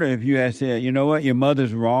daughter if you had said, you know what, your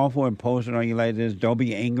mother's wrong for imposing on you like this. Don't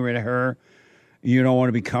be angry at her. You don't want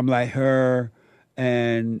to become like her.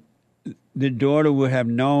 And the daughter would have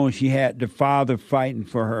known she had the father fighting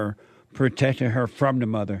for her, protecting her from the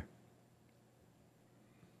mother.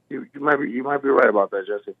 You might be right about that,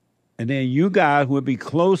 Jesse. And then you guys would be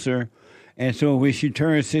closer. And so when she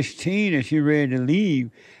turns 16 and she's ready to leave,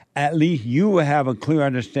 at least you will have a clear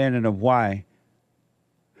understanding of why.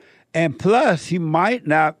 And plus, she might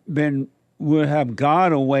not would have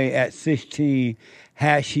gone away at 16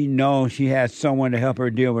 had she known she had someone to help her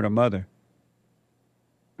deal with her mother.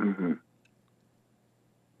 Mm-hmm.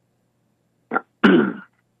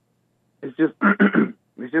 It's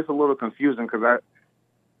just a little confusing because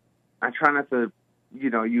I try not to, you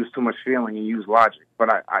know, use too much feeling and use logic, but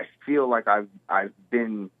I feel like I've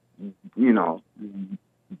been, you know,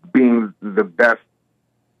 being the best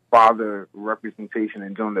father representation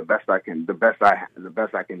and doing the best I can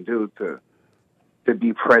do to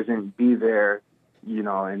be present, be there, you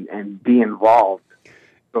know, and be involved,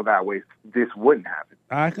 so that way this wouldn't happen.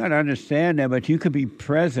 I can understand that, but you could be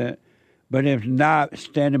present, but if not,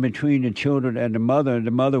 standing between the children and the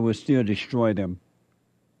mother will still destroy them.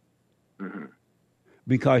 Mm-hmm.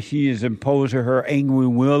 Because she is imposing her angry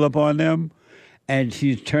will upon them, and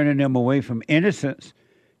she's turning them away from innocence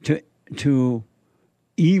to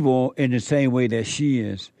evil in the same way that she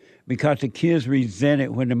is. Because the kids resent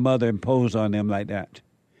it when the mother imposed on them like that.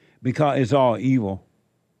 Because it's all evil.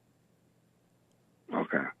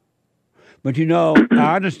 Okay. But you know,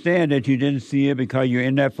 I understand that you didn't see it because you're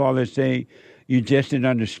in that father state. You just didn't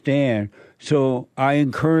understand. So I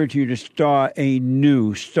encourage you to start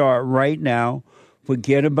right now.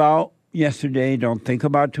 Forget about yesterday. Don't think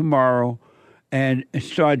about tomorrow. And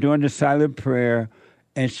start doing the silent prayer.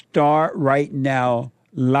 And start right now.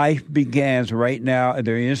 Life begins right now.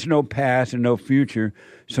 There is no past and no future.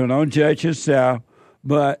 So don't judge yourself.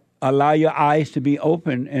 But allow your eyes to be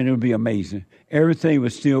open and it'll be amazing. Everything will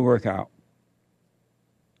still work out.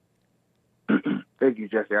 Thank you,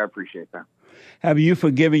 Jesse. I appreciate that. Have you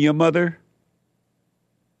forgiven your mother?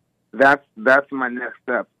 That's my next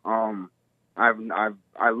step. I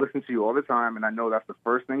listen to you all the time, and I know that's the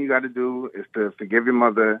first thing you got to do is to forgive your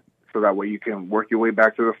mother, so that way you can work your way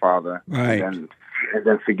back to the father, right? And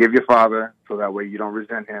then forgive your father, so that way you don't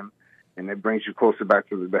resent him, and it brings you closer back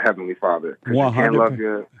to the heavenly Father.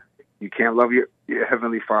 100%. You can't love your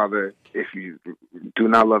heavenly Father if you do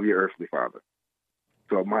not love your earthly father.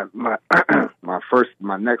 So my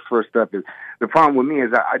next first step is, the problem with me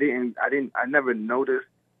is that I never noticed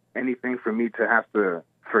anything for me to have to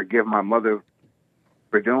forgive my mother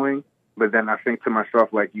for doing. But then I think to myself,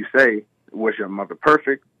 like you say, was your mother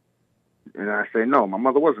perfect? And I say, no, my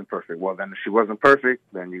mother wasn't perfect. Well, then if she wasn't perfect,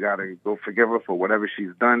 then you got to go forgive her for whatever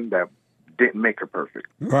she's done that didn't make her perfect.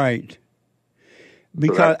 Right.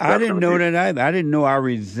 Because I didn't know that either. I didn't know I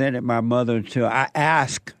resented my mother until I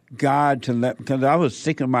asked God to because I was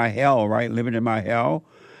sick of my hell, right, living in my hell.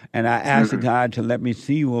 And I asked God to let me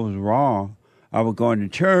see what was wrong. I was going to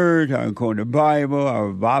church, I was going to Bible, I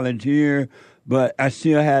would volunteer, but I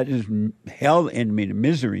still had this hell in me, the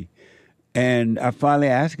misery. And I finally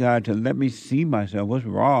asked God to let me see myself. What's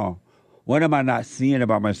wrong? What am I not seeing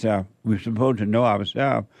about myself? We're supposed to know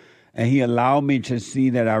ourselves. And he allowed me to see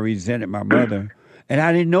that I resented my mother. And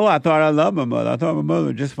I didn't know. I thought I loved my mother. I thought my mother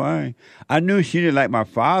was just fine. I knew she didn't like my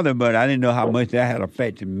father, but I didn't know how much that had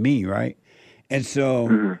affected me, right? And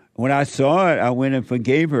so when I saw it, I went and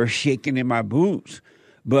forgave her, shaking in my boots.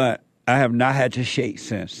 But I have not had to shake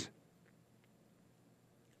since.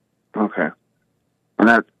 Okay. And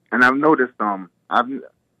I've noticed,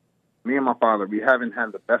 me and my father, we haven't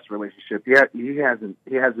had the best relationship. He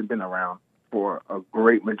hasn't been around for a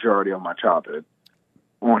great majority of my childhood.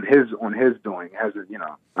 On his doing,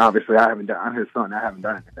 obviously I'm his son. I haven't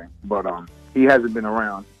done anything, but he hasn't been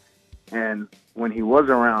around. And when he was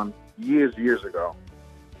around years ago,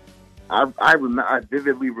 I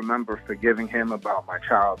vividly remember forgiving him about my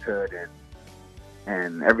childhood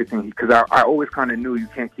and everything, because I always kind of knew you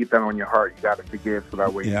can't keep that on your heart. You got to forgive, so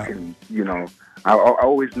that way you can, I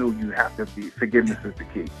always knew you have to be, forgiveness is the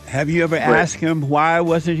key. Have you ever asked him why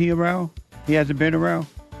wasn't he around? He hasn't been around?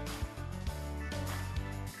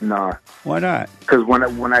 Nah. Why not? Because when I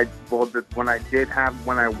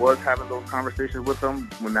was having those conversations with him,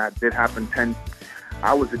 when that did happen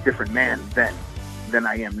I was a different man then than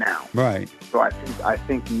I am now. Right. So I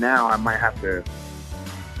think now I might have to.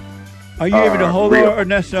 Are you able to hold on,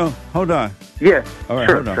 Ernesto? Hold on. Yeah. All right,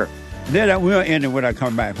 sure, hold on. Sure. Then we'll end it when I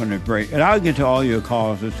come back from the break. And I'll get to all your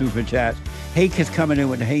calls and super chats. Hake is coming in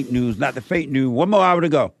with the hate news, not the fake news. One more hour to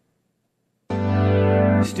go.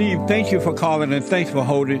 Steve, thank you for calling and thanks for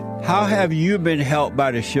holding. How have you been helped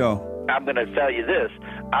by the show? I'm going to tell you this.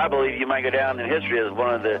 I believe you might go down in history as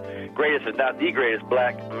one of the greatest, if not the greatest,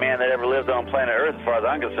 black man that ever lived on planet Earth, as far as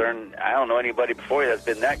I'm concerned. I don't know anybody before you that's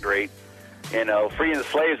been that great. You know, freeing the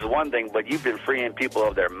slaves is one thing, but you've been freeing people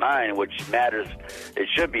of their mind, which matters, it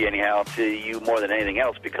should be anyhow, to you more than anything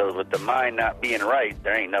else, because with the mind not being right,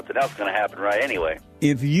 there ain't nothing else going to happen right anyway.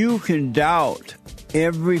 If you can doubt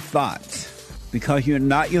every thought because you're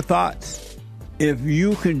not your thoughts, if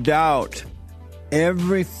you can doubt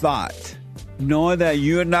every thought, knowing that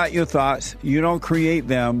you're not your thoughts, you don't create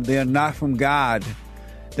them, they're not from God,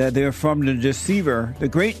 that they're from the deceiver, the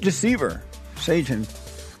great deceiver, Satan.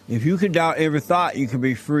 If you can doubt every thought, you can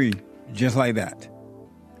be free just like that.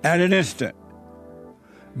 At an instant.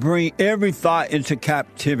 Bring every thought into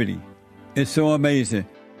captivity. It's so amazing.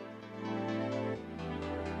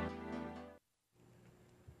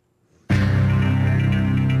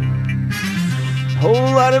 Whole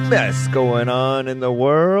lot of mess going on in the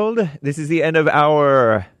world. This is the end of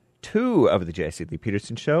hour 2 of the Jesse Lee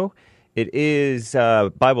Peterson Show. It is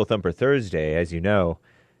Bible Thumper Thursday, as you know.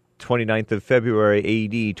 29th of February,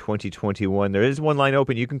 AD 2021. There is one line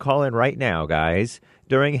open. You can call in right now, guys,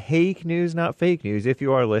 during Hake News, Not Fake News, if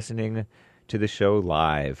you are listening to the show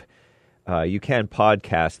live. You can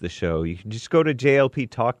podcast the show. You can just go to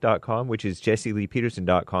jlptalk.com, which is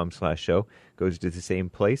jesseleepeterson.com/show. Goes to the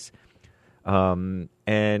same place.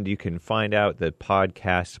 And you can find out the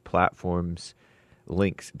podcast platforms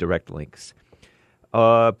links, direct links.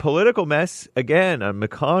 Political mess, again, on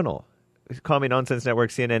McConnell. Call Me Nonsense Network,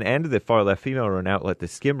 CNN, and the far-left female-run outlet, The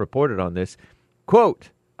Skim, reported on this. Quote,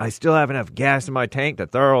 I still have enough gas in my tank to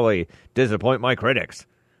thoroughly disappoint my critics,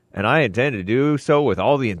 and I intend to do so with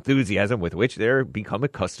all the enthusiasm with which they're become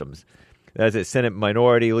accustomed. As Senate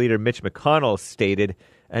Minority Leader Mitch McConnell stated,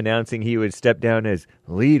 announcing he would step down as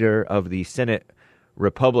leader of the Senate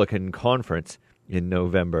Republican Conference in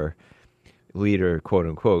November. Leader,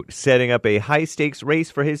 quote-unquote, setting up a high-stakes race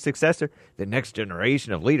for his successor, the next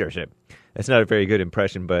generation of leadership. That's not a very good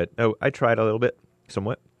impression, but I tried a little bit,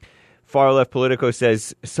 somewhat. Far-left Politico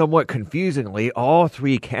says, somewhat confusingly, all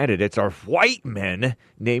 3 candidates are white men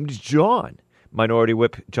named John. Minority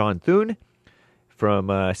Whip John Thune from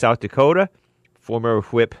South Dakota, former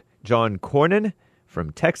Whip John Cornyn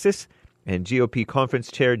from Texas, and GOP Conference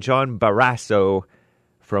Chair John Barrasso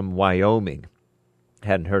from Wyoming.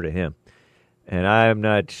 Hadn't heard of him. And I'm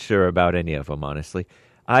not sure about any of them, honestly.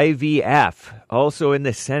 IVF, also in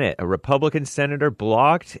the Senate. A Republican senator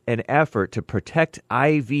blocked an effort to protect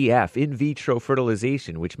IVF, in vitro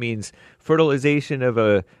fertilization, which means fertilization of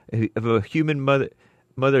a human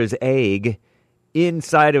mother's egg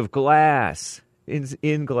inside of glass,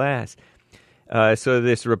 in glass. So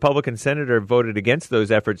this Republican senator voted against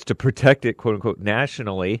those efforts to protect it, quote-unquote,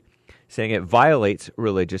 nationally, saying it violates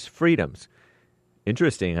religious freedoms.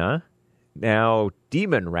 Interesting, huh? Now,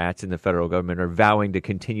 demon rats in the federal government are vowing to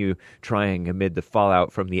continue trying amid the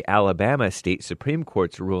fallout from the Alabama State Supreme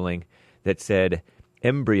Court's ruling that said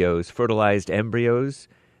fertilized embryos,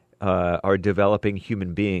 are developing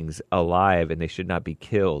human beings alive and they should not be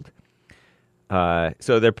killed. So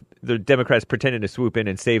the Democrats pretending to swoop in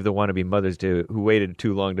and save the wannabe mothers who waited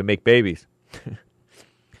too long to make babies.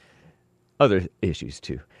 Other issues,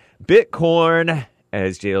 too. Bitcoin,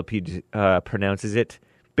 as JLP pronounces it,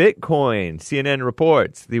 Bitcoin, CNN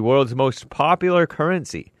reports, the world's most popular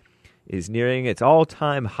currency, is nearing its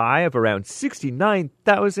all-time high of around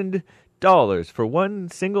 $69,000 for one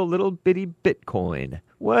single little bitty Bitcoin.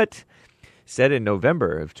 What? Set in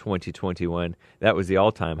November of 2021, that was the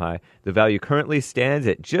all-time high. The value currently stands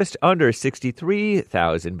at just under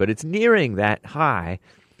 $63,000, but it's nearing that high.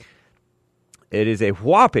 It is a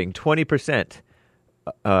whopping 20%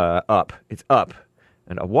 up. It's up.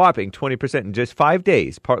 And a whopping 20% in just 5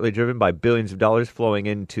 days, partly driven by billions of dollars flowing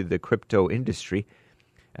into the crypto industry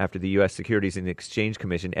after the U.S. Securities and Exchange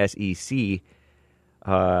Commission, SEC,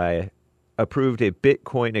 approved a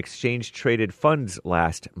Bitcoin exchange-traded funds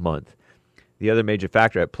last month. The other major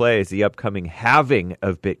factor at play is the upcoming halving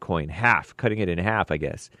of Bitcoin, cutting it in half, I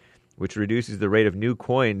guess, which reduces the rate of new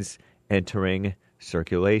coins entering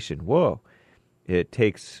circulation. Whoa. It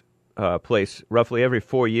takes place roughly every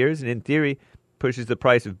 4 years, and in theory, pushes the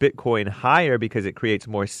price of Bitcoin higher because it creates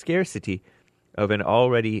more scarcity of an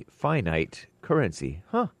already finite currency.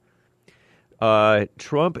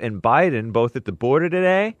 Trump and Biden both at the border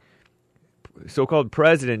today. So-called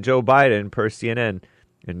President Joe Biden, per CNN,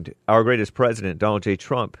 and our greatest president, Donald J.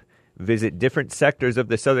 Trump, visit different sectors of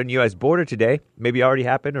the southern U.S. border today. Maybe already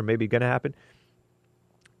happened or maybe going to happen,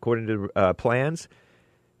 according to plans.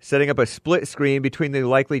 Setting up a split screen between the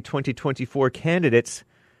likely 2024 candidates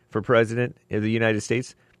for president of the United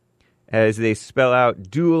States as they spell out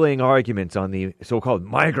dueling arguments on the so-called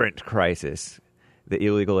migrant crisis, the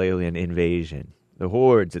illegal alien invasion, the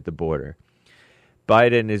hordes at the border.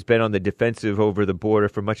 Biden has been on the defensive over the border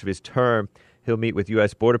for much of his term. He'll meet with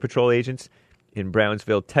U.S. Border Patrol agents in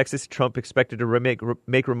Brownsville, Texas. Trump expected to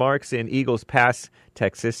make remarks in Eagles Pass,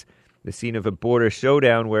 Texas, the scene of a border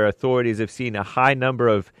showdown where authorities have seen a high number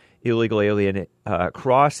of illegal alien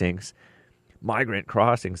crossings, migrant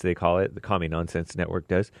crossings they call it, the Commie Nonsense Network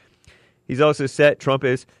does. He's also set, Trump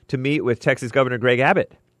is, to meet with Texas Governor Greg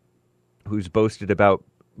Abbott, who's boasted about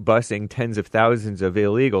busing tens of thousands of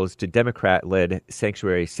illegals to Democrat-led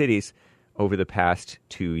sanctuary cities over the past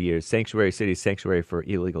 2 years. Sanctuary cities, sanctuary for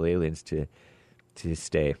illegal aliens to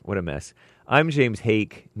stay. What a mess. I'm James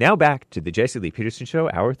Hake. Now back to the Jesse Lee Peterson Show,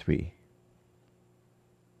 Hour 3.